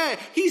can care.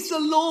 He's the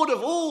Lord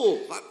of all.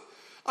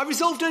 I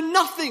resolved to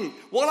nothing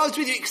while I was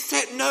with you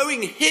except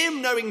knowing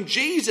him, knowing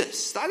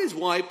Jesus. That is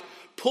why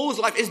Paul's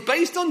life is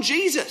based on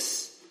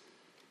Jesus.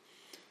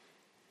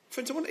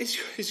 Friends, I wonder,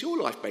 is your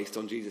life based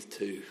on Jesus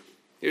too?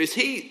 Is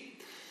he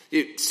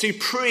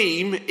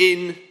supreme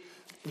in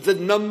the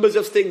numbers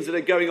of things that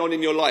are going on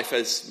in your life,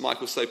 as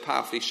Michael so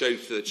powerfully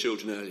showed to the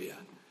children earlier?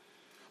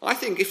 I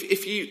think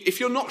if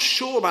you're not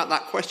sure about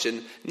that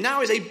question,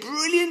 now is a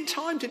brilliant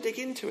time to dig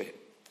into it.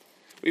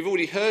 We've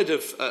already heard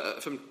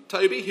from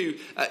Toby, who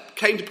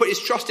came to put his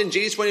trust in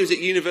Jesus when he was at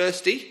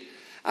university.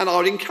 And I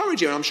would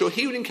encourage you, and I'm sure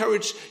he would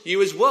encourage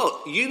you as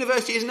well.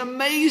 University is an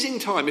amazing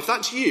time, if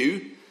that's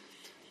you,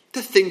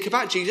 to think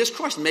about Jesus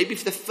Christ. Maybe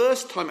for the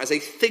first time as a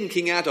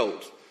thinking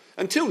adult.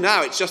 Until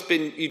now, it's just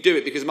been you do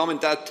it because mum and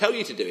dad tell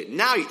you to do it.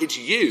 Now it's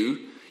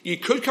you. You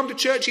could come to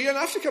church, you don't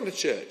have to come to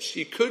church.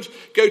 You could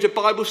go to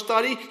Bible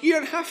study, you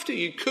don't have to.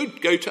 You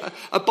could go to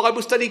a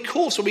Bible study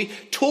course where we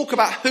talk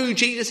about who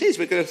Jesus is.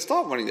 We're going to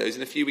start running those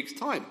in a few weeks'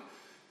 time.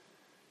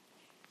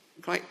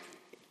 Right?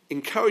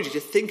 encourage you to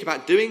think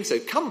about doing so.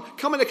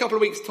 Come in a couple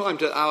of weeks' time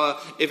to our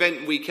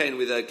event weekend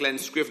with Glenn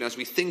Scrivener as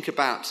we think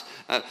about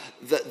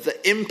the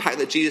impact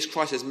that Jesus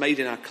Christ has made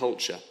in our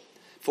culture.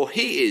 For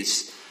he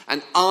is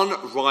an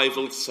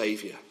unrivaled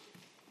Saviour.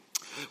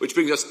 Which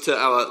brings us to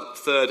our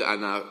third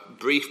and our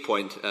brief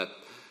point,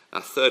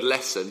 our third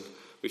lesson.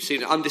 We've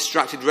seen an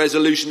undistracted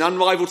resolution,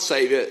 unrivaled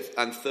Saviour,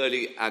 and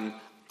thirdly, an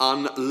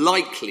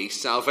unlikely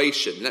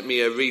salvation. Let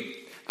me read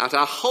out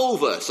our whole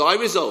verse. I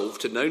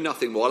resolved to know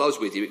nothing while I was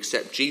with you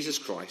except Jesus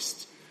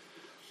Christ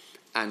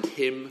and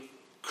him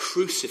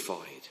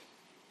crucified.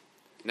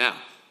 Now,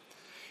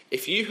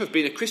 if you have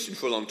been a Christian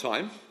for a long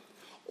time,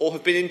 or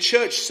have been in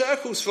church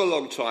circles for a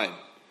long time,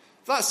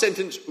 that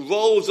sentence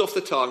rolls off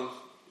the tongue.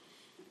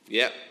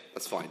 Yeah,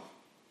 that's fine.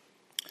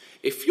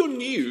 If you're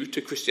new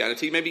to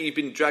Christianity, maybe you've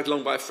been dragged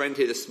along by a friend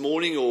here this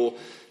morning, or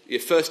your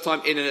first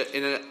time in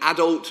an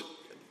adult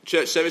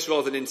church service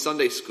rather than in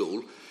Sunday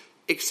school,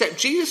 accept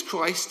Jesus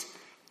Christ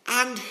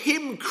and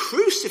him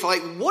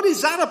crucified. What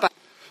is that about?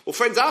 Well,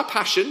 friends, our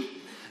passion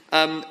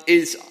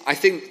is, I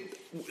think,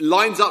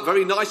 lines up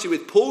very nicely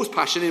with Paul's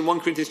passion in 1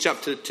 Corinthians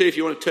chapter 2, if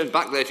you want to turn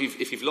back there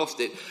if you've lost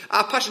it.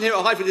 Our passion here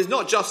at Highfield is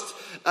not just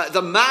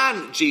the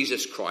man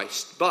Jesus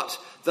Christ, but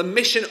the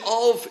mission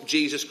of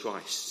Jesus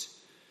Christ.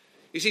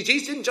 You see,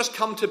 Jesus didn't just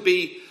come to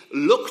be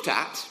looked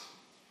at.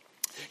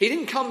 He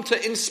didn't come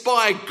to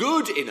inspire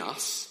good in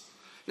us.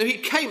 No, he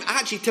came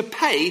actually to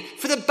pay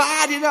for the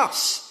bad in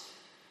us.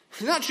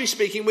 Naturally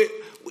speaking,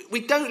 we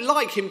don't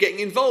like him getting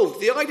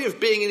involved. The idea of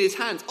being in his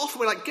hands, often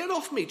we're like, get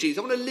off me, Jesus.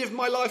 I want to live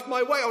my life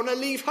my way. I want to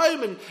leave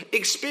home and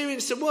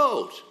experience the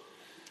world.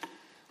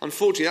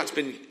 Unfortunately, that's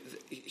been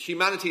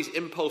humanity's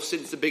impulse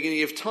since the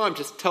beginning of time,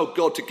 to tell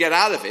God to get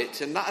out of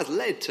it, and that has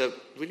led to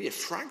really a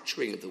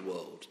fracturing of the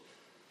world.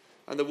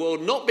 And the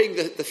world not being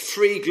the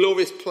free,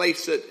 glorious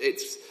place that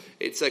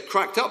it's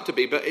cracked up to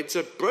be, but it's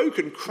a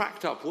broken,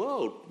 cracked up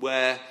world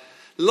where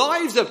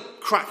lives are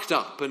cracked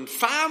up and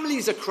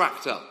families are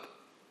cracked up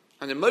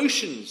and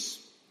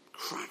emotions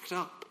cracked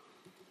up.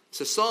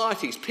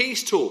 Societies,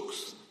 peace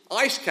talks,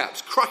 ice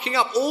caps cracking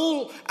up,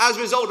 all as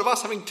a result of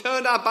us having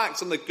turned our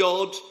backs on the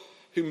God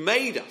who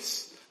made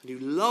us and who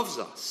loves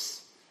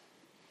us.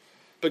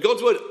 But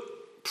God's word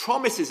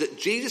promises that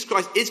Jesus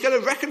Christ is going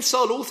to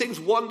reconcile all things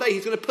one day.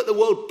 He's going to put the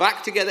world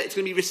back together. It's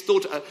going to be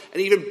restored to an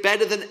even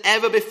better than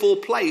ever before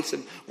place.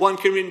 And 1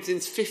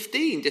 Corinthians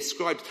 15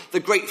 describes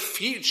the great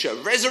future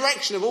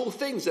resurrection of all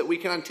things that we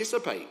can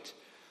anticipate.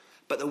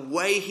 But the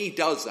way he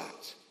does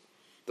that,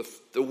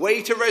 the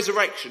way to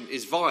resurrection,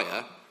 is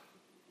via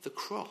the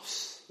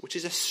cross, which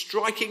is a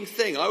striking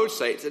thing. I would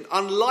say it's an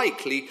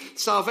unlikely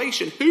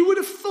salvation. Who would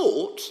have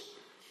thought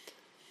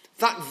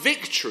that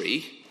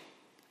victory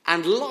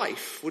and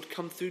life would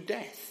come through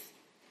death?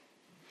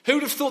 Who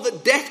would have thought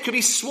that death could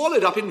be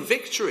swallowed up in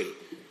victory?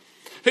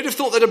 Who'd have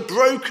thought that a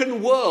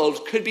broken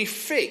world could be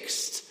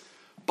fixed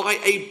by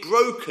a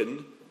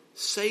broken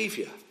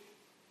Saviour?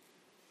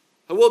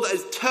 A world that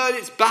has turned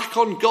its back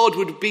on God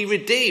would be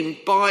redeemed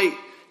by,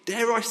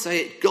 dare I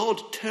say it,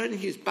 God turning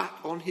his back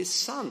on his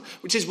Son,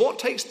 which is what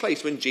takes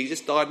place when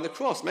Jesus died on the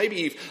cross. Maybe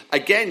you've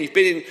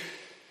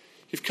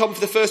come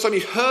for the first time,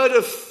 you've heard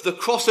of the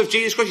cross of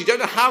Jesus Christ, you don't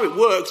know how it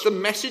works. The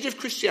message of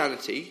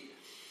Christianity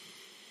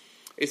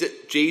is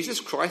that Jesus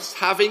Christ,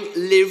 having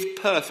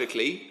lived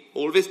perfectly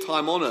all of his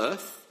time on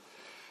earth,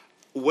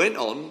 went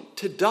on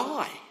to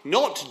die.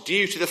 Not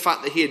due to the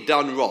fact that he had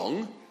done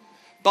wrong,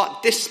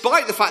 but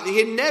despite the fact that he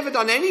had never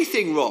done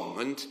anything wrong,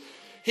 and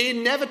he had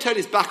never turned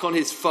his back on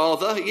his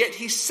Father, yet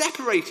he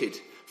separated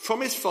from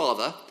his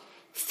Father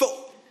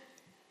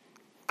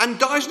and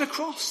dies on a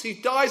cross. He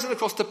dies on a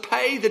cross to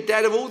pay the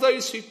debt of all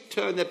those who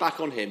turn their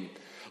back on him,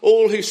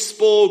 all who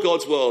spoil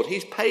God's world.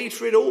 He's paid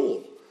for it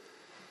all.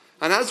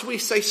 And as we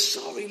say,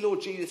 sorry,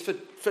 Lord Jesus,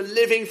 for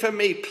living for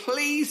me,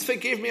 please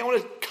forgive me, I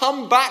want to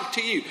come back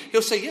to you,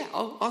 he'll say, yeah,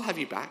 I'll have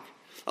you back.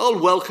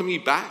 I'll welcome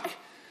you back.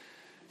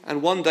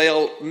 And one day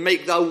I'll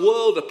make the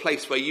world a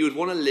place where you would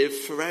want to live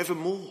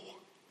forevermore.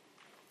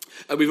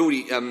 We've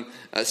already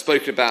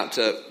spoken about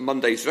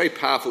Monday's very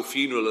powerful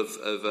funeral of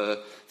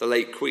the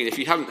late Queen. If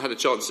you haven't had a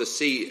chance to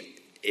see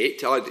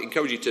it, I'd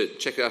encourage you to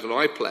check it out on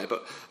iPlayer.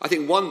 But I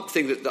think one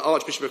thing that the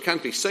Archbishop of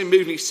Canterbury so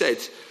movingly said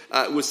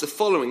was the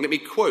following. Let me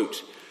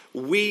quote.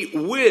 We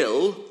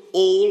will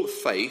all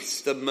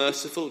face the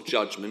merciful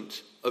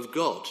judgment of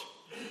God.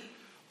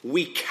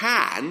 We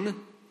can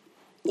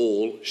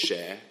all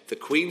share the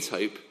Queen's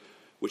hope,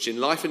 which in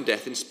life and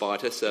death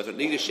inspired her servant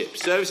leadership.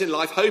 Service in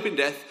life, hope in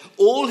death,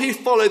 all who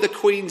follow the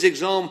Queen's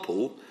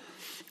example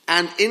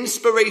and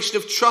inspiration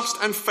of trust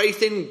and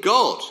faith in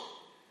God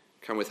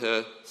can with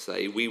her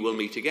say, we will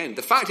meet again.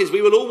 The fact is,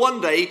 we will all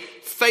one day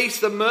face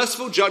the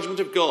merciful judgment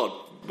of God.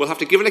 We'll have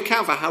to give an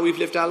account for how we've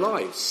lived our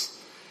lives.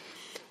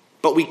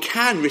 But we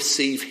can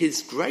receive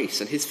his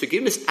grace and his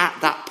forgiveness at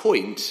that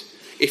point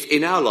if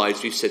in our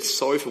lives we've said,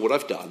 sorry for what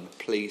I've done,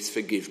 please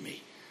forgive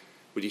me.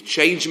 Will you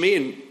change me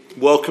and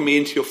welcome me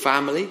into your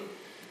family?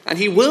 And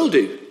he will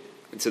do.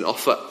 It's an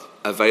offer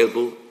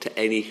available to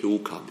any who will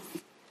come.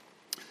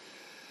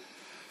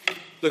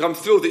 Look, I'm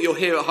thrilled that you're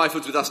here at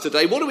Highfields with us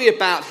today. What are we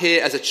about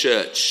here as a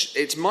church?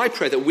 It's my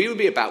prayer that we would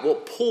be about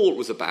what Paul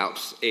was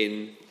about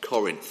in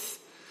Corinth.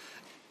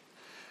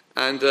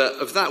 And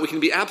of that we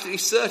can be absolutely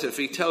certain,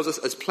 for he tells us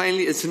as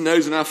plainly as the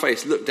nose on our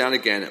face. Look down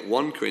again at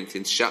 1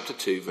 Corinthians chapter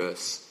 2,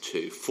 verse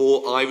 2.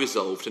 For I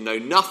resolved to know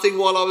nothing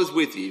while I was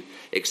with you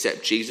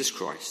except Jesus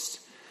Christ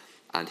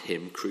and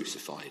him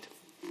crucified.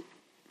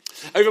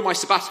 Over my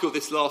sabbatical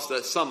this last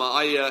summer,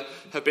 I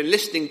have been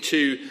listening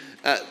to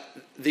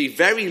the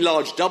very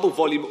large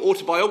double-volume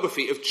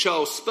autobiography of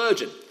Charles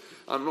Spurgeon.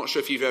 I'm not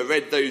sure if you've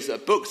read those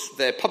books.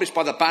 They're published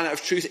by the Banner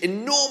of Truth.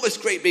 Enormous,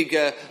 great big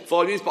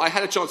volumes, but I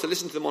had a chance to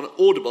listen to them on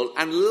Audible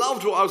and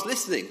loved what I was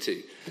listening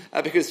to.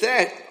 Because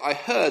there I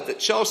heard that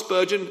Charles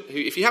Spurgeon, who,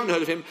 if you haven't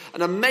heard of him,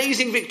 an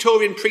amazing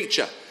Victorian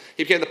preacher.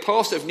 He became the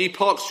pastor of New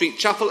Park Street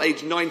Chapel,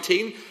 aged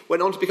 19,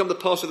 went on to become the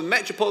pastor of the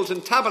Metropolitan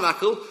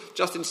Tabernacle,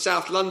 just in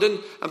South London,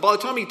 and by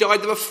the time he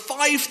died, there were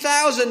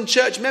 5,000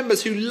 church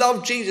members who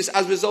loved Jesus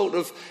as a result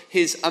of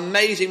his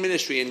amazing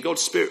ministry, and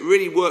God's Spirit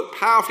really worked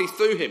powerfully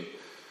through him.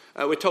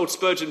 We're told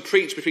Spurgeon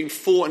preached between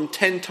 4 and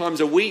 10 times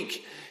a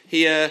week.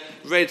 He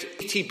read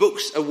 80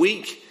 books a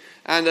week,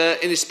 and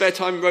in his spare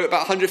time wrote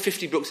about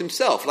 150 books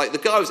himself. Like, the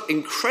guy was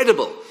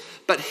incredible.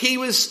 But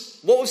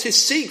what was his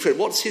secret?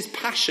 What's his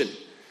passion?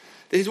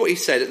 This is what he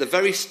said at the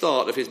very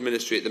start of his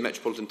ministry at the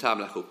Metropolitan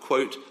Tabernacle.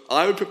 Quote,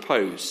 I would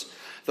propose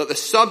that the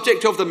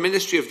subject of the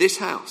ministry of this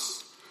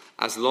house,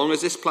 as long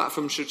as this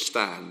platform should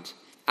stand,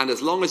 and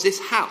as long as this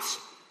house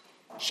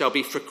shall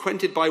be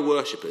frequented by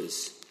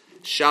worshippers,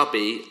 shall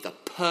be the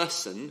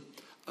person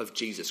of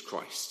Jesus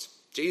Christ.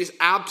 Jesus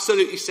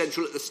absolutely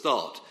central at the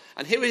start.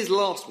 And here are his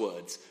last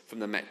words from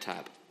the Met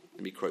Tab.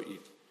 Let me quote you.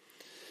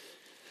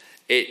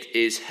 It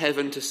is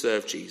heaven to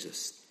serve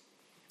Jesus.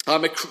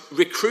 I'm a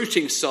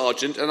recruiting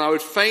sergeant, and I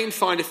would fain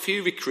find a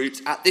few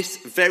recruits at this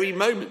very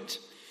moment.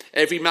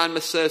 Every man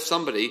must serve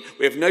somebody.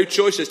 We have no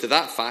choice as to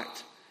that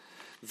fact.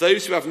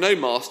 Those who have no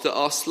master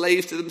are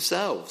slaves to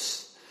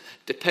themselves.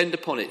 Depend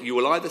upon it, you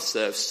will either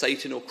serve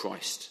Satan or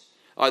Christ,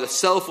 either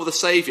self or the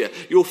Saviour.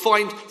 You will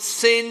find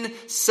sin,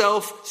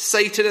 self,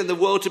 Satan, and the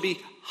world to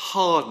be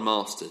hard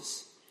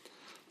masters.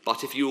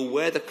 But if you will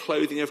wear the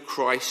clothing of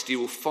Christ, you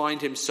will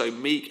find him so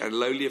meek and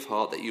lowly of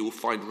heart that you will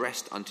find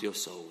rest unto your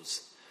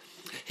souls.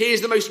 He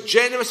is the most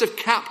generous of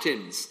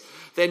captains.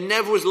 There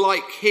never was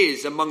like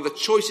his among the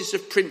choicest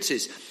of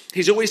princes.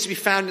 He's always to be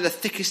found in the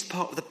thickest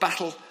part of the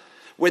battle.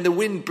 When the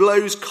wind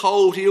blows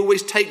cold, he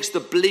always takes the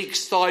bleak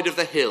side of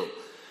the hill.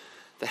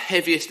 The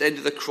heaviest end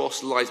of the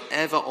cross lies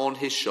ever on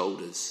his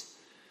shoulders.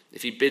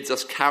 If he bids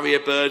us carry a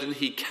burden,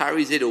 he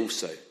carries it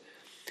also.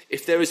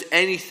 If there is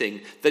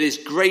anything that is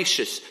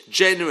gracious,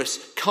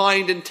 generous,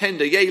 kind and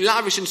tender, yea,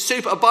 lavish and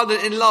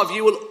superabundant in love,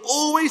 you will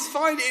always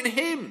find it in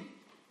him.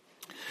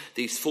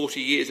 These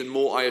 40 years and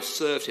more I have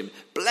served him.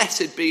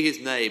 Blessed be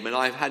his name, and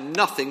I have had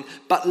nothing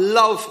but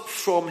love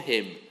from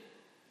him.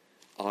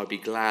 I would be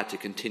glad to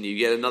continue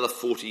yet another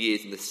 40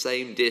 years in the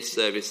same dear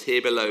service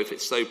here below if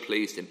it so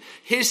pleased him.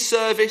 His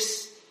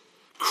service,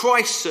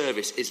 Christ's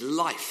service, is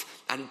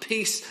life and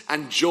peace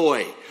and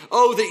joy.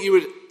 Oh, that you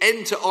would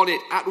enter on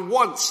it at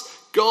once.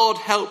 God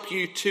help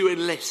you to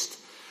enlist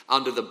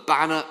under the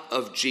banner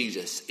of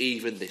Jesus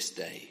even this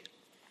day.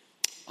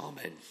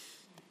 Amen.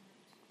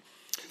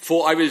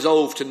 For I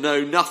resolved to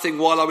know nothing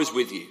while I was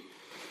with you,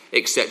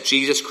 except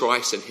Jesus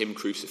Christ and him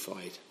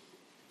crucified.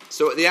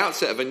 So at the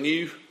outset of a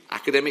new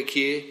academic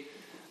year,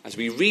 as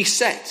we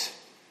reset,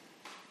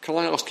 can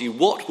I ask you,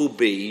 what will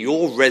be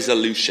your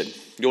resolution,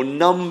 your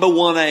number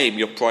one aim,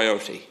 your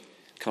priority?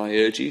 Can I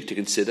urge you to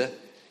consider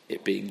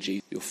it being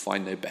Jesus? You'll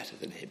find no better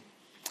than him.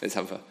 Let's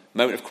have a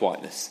moment of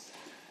quietness,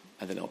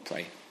 and then I'll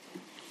pray.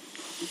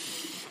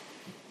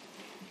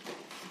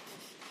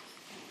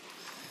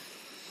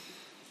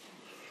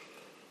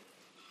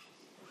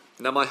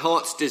 Now my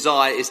heart's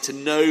desire is to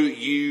know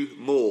you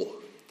more,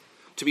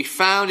 to be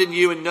found in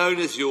you and known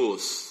as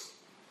yours,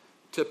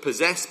 to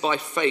possess by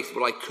faith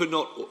what I could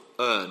not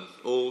earn,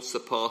 all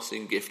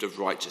surpassing gift of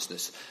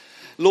righteousness.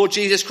 Lord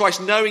Jesus Christ,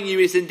 knowing you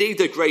is indeed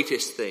the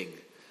greatest thing.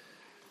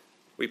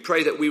 We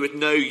pray that we would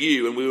know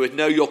you and we would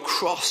know your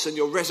cross and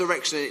your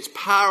resurrection and its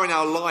power in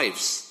our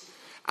lives.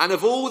 And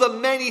of all the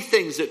many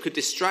things that could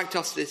distract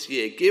us this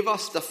year, give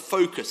us the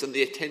focus and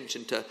the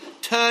attention to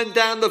turn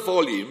down the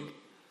volume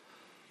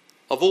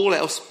of all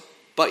else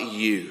but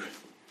you.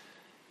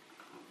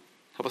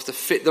 Help us to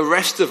fit the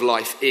rest of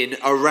life in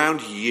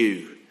around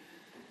you.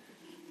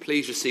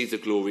 Please receive the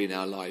glory in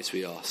our lives,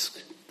 we ask,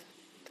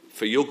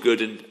 for your good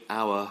and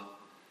our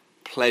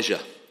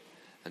pleasure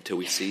until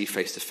we see you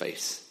face to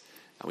face.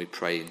 And we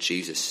pray in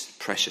Jesus'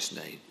 precious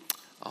name.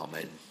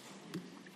 Amen.